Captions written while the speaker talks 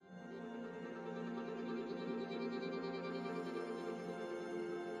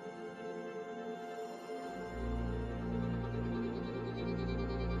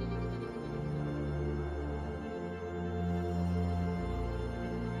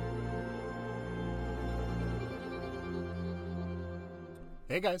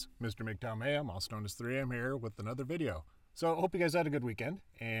Hey guys, Mr. MGTOW Mayhem, also known as 3am here with another video. So I hope you guys had a good weekend,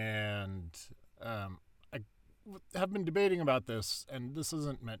 and I have been debating about this, and this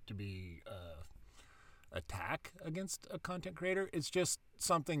isn't meant to be an attack against a content creator. It's just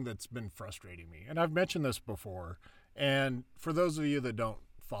something that's been frustrating me, and I've mentioned this before. And for those of you that don't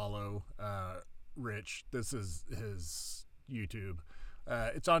follow Rich, this is his YouTube.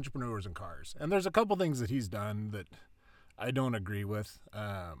 It's Entrepreneurs and Cars, and there's a couple things that he's done that I don't agree with.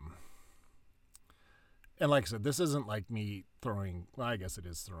 And like I said, this isn't like me throwing, well, I guess it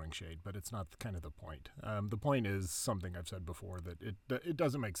is throwing shade, but it's not kind of the point. The point is something I've said before, that it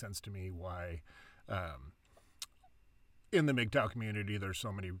doesn't make sense to me why in the MGTOW community there's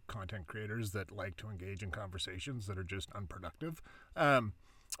so many content creators that like to engage in conversations that are just unproductive.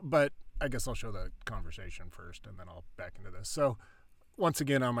 But I guess I'll show the conversation first and then I'll back into this. So once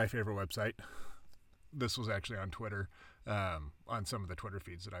again, on my favorite website, this was actually on Twitter, on some of the Twitter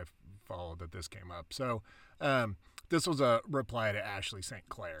feeds that I've followed, that this came up. So this was a reply to Ashley St.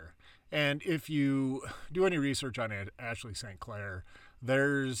 Clair. And if you do any research on Ashley St. Clair,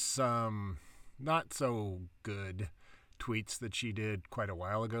 there's some not so good tweets that she did quite a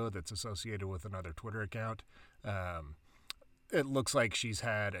while ago that's associated with another Twitter account. It looks like she's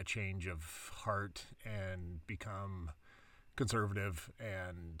had a change of heart and become conservative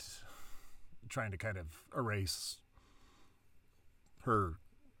and trying to kind of erase her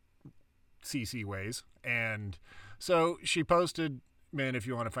CC ways. And so she posted, man, if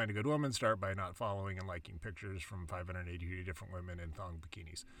you want to find a good woman, start by not following and liking pictures from 582 different women in thong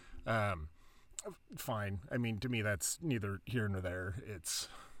bikinis. Fine. I mean, to me, that's neither here nor there. It's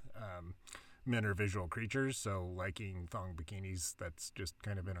men are visual creatures, so liking thong bikinis, that's just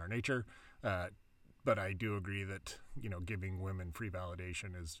kind of in our nature. But I do agree that, giving women free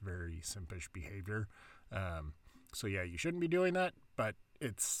validation is very simpish behavior. So yeah, you shouldn't be doing that, but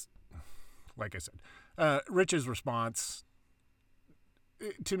it's, like I said, Rich's response,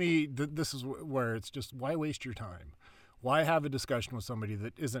 to me, this is where it's just, why waste your time? Why have a discussion with somebody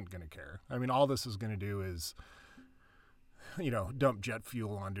that isn't going to care? I mean, all this is going to do is, dump jet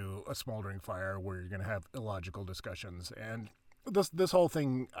fuel onto a smoldering fire where you're going to have illogical discussions. And this whole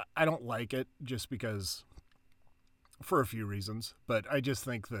thing, I don't like it just because, for a few reasons, but I just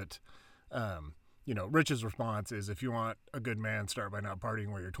think that, Rich's response is, if you want a good man, start by not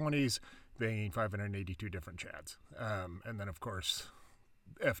partying while you're 20s, banging 582 different Chads. And then, of course,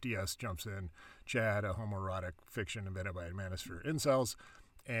 FDS jumps in, Chad, a homoerotic fiction invented by a manosphere incels,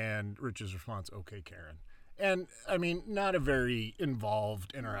 and Rich's response, okay, Karen. And, I mean, not a very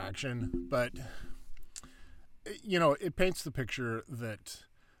involved interaction, but it paints the picture that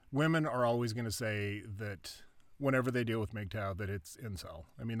women are always going to say that whenever they deal with MGTOW, that it's incel.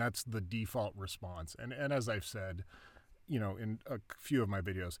 I mean, that's the default response. And as I've said, in a few of my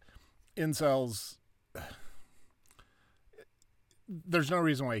videos, incels, there's no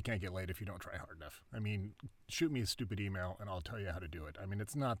reason why you can't get laid if you don't try hard enough. I mean, shoot me a stupid email and I'll tell you how to do it. I mean,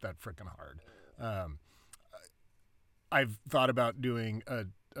 it's not that freaking hard. I've thought about doing a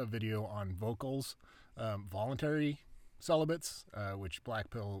video on vocals, voluntary celibates, which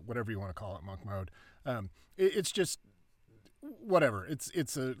black pill, whatever you want to call it, monk mode. It's just whatever.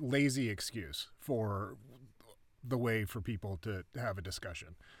 It's a lazy excuse for the way for people to have a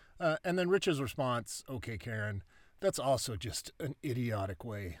discussion. And then Rich's response, okay, Karen, that's also just an idiotic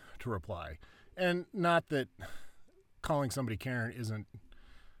way to reply. And not that calling somebody Karen isn't,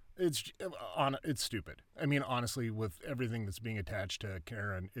 it's stupid. I mean, honestly, with everything that's being attached to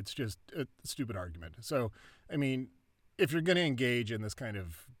Karen, it's just a stupid argument. So, I mean, if you're going to engage in this kind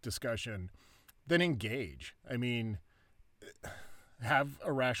of discussion, then engage. I mean, have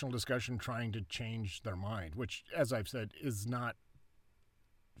a rational discussion trying to change their mind, which, as I've said, is not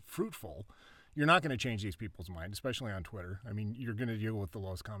fruitful. You're not going to change these people's mind, especially on Twitter. I mean, you're going to deal with the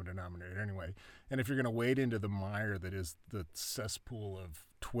lowest common denominator anyway. And if you're going to wade into the mire that is the cesspool of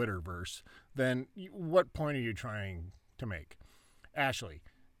Twitterverse, then what point are you trying to make? Ashley,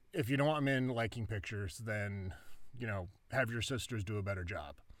 if you don't want men liking pictures, then, have your sisters do a better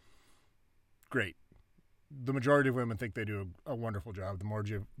job. Great. The majority of women think they do a wonderful job. The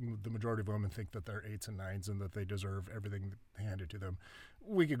majority of women think that they're 8s and 9s and that they deserve everything handed to them.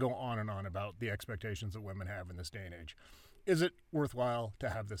 We could go on and on about the expectations that women have in this day and age. Is it worthwhile to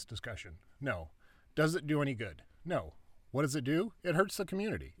have this discussion? No. Does it do any good? No. What does it do? It hurts the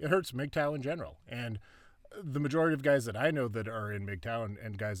community. It hurts MGTOW in general. And the majority of guys that I know that are in MGTOW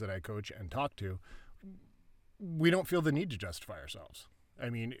and guys that I coach and talk to, we don't feel the need to justify ourselves. I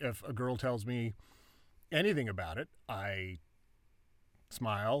mean, if a girl tells me anything about it, I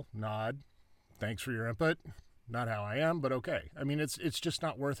smile, nod, thanks for your input, not how I am, but okay. I mean, it's just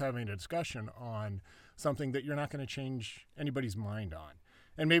not worth having a discussion on something that you're not going to change anybody's mind on.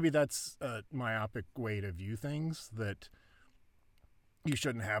 And maybe that's a myopic way to view things, that you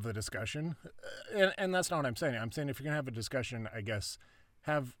shouldn't have the discussion. And that's not what I'm saying. I'm saying if you're going to have a discussion, I guess,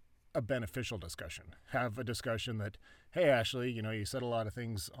 have a beneficial discussion. Have a discussion that, hey, Ashley, you said a lot of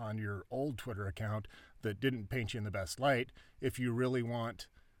things on your old Twitter account that didn't paint you in the best light. If you really want,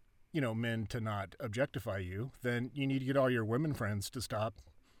 men to not objectify you, then you need to get all your women friends to stop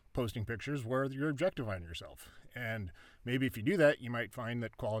posting pictures where you're objectifying yourself. And maybe if you do that, you might find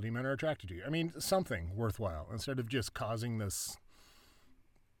that quality men are attracted to you. I mean, something worthwhile instead of just causing this,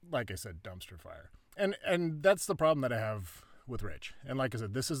 like I said, dumpster fire. And that's the problem that I have with Rich. And like I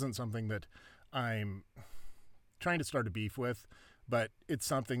said, this isn't something that I'm trying to start a beef with, but it's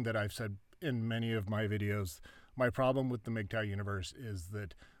something that I've said in many of my videos. My problem with the MGTOW universe is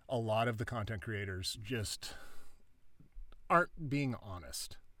that a lot of the content creators just aren't being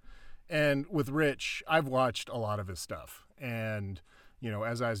honest. And with Rich, I've watched a lot of his stuff. And,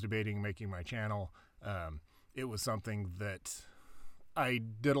 as I was debating making my channel, it was something that I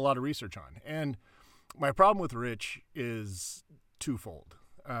did a lot of research on. And my problem with Rich is twofold.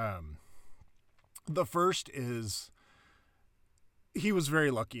 The first is he was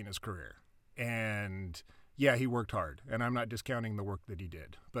very lucky in his career. And yeah, he worked hard. And I'm not discounting the work that he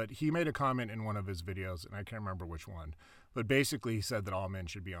did. But he made a comment in one of his videos, and I can't remember which one. But basically he said that all men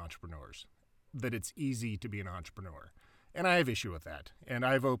should be entrepreneurs, that it's easy to be an entrepreneur. And I have issue with that. And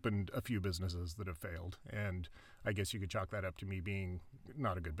I've opened a few businesses that have failed. And I guess you could chalk that up to me being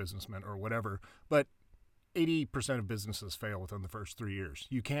not a good businessman or whatever. But 80% of businesses fail within the first 3 years.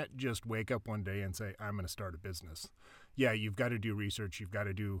 You can't just wake up one day and say, I'm going to start a business. Yeah, you've got to do research. You've got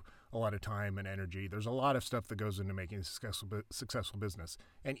to do a lot of time and energy. There's a lot of stuff that goes into making a successful business.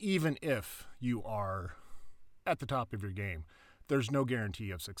 And even if you are at the top of your game, there's no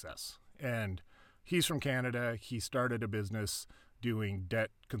guarantee of success. And he's from Canada. He started a business doing debt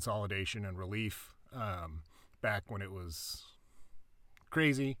consolidation and relief back when it was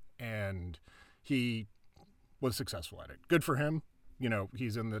crazy, and he was successful at it. Good for him.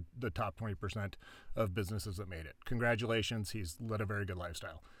 He's in the top 20% of businesses that made it. Congratulations. He's led a very good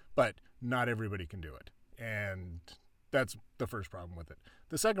lifestyle. But not everybody can do it. And that's the first problem with it.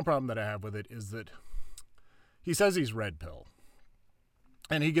 The second problem that I have with it is that he says he's red pill.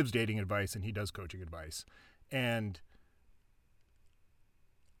 And he gives dating advice and he does coaching advice. And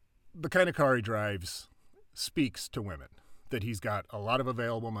the kind of car he drives speaks to women, that he's got a lot of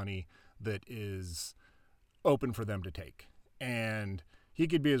available money that is open for them to take. And he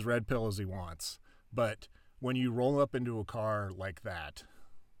could be as red pill as he wants. But when you roll up into a car like that,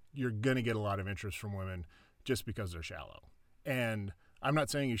 you're going to get a lot of interest from women just because they're shallow. And I'm not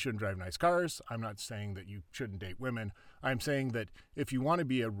saying you shouldn't drive nice cars. I'm not saying that you shouldn't date women. I'm saying that if you want to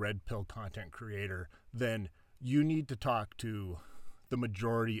be a red pill content creator, then you need to talk to the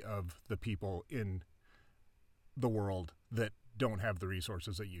majority of the people in the world that don't have the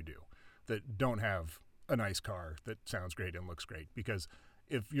resources that you do, that don't have a nice car that sounds great and looks great. Because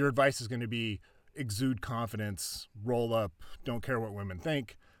if your advice is going to be exude confidence, roll up, don't care what women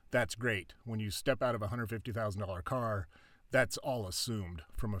think, that's great. When you step out of a $150,000 car, that's all assumed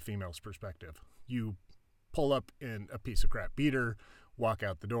from a female's perspective. You pull up in a piece of crap beater, walk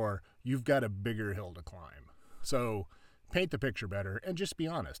out the door, you've got a bigger hill to climb. So paint the picture better and just be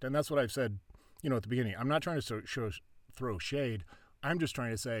honest. And that's what I've said, at the beginning. I'm not trying to throw shade. I'm just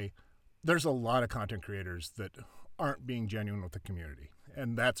trying to say there's a lot of content creators that aren't being genuine with the community.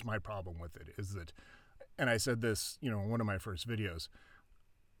 And that's my problem with it, is that, and I said this, in one of my first videos,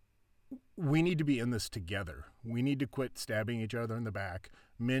 we need to be in this together. We need to quit stabbing each other in the back.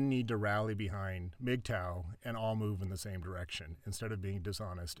 Men need to rally behind MGTOW and all move in the same direction instead of being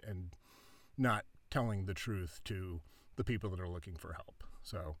dishonest and not telling the truth to the people that are looking for help.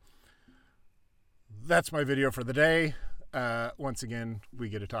 So that's my video for the day. Once again, we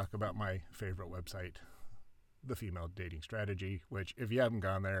get to talk about my favorite website, The Female Dating Strategy, which if you haven't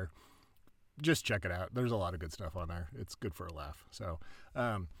gone there, just check it out. There's a lot of good stuff on there. It's good for a laugh. So,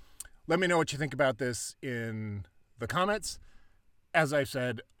 let me know what you think about this in the comments. As I've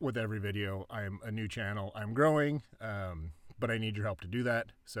said with every video, I'm a new channel. I'm growing, but I need your help to do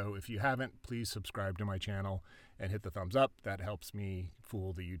that. So if you haven't, please subscribe to my channel and hit the thumbs up. That helps me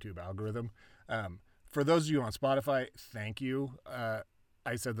fool the YouTube algorithm. For those of you on Spotify, thank you.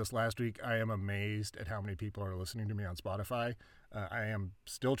 I said this last week. I am amazed at how many people are listening to me on Spotify. I am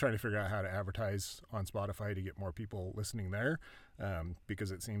still trying to figure out how to advertise on Spotify to get more people listening there,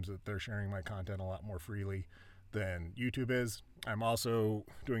 because it seems that they're sharing my content a lot more freely than YouTube is. I'm also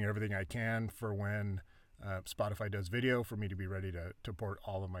doing everything I can for when Spotify does video for me to be ready to port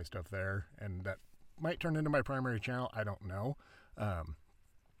all of my stuff there, and that might turn into my primary channel. I don't know.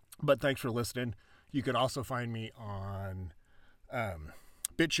 But thanks for listening. You could also find me on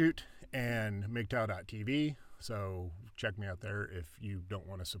BitChute and MGTOW.tv. So check me out there if you don't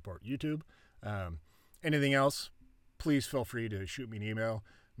want to support YouTube. Anything else, please feel free to shoot me an email,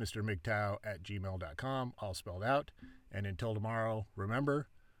 mrmgtow@gmail.com, all spelled out. And until tomorrow, remember,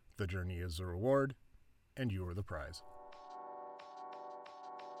 the journey is the reward, and you are the prize.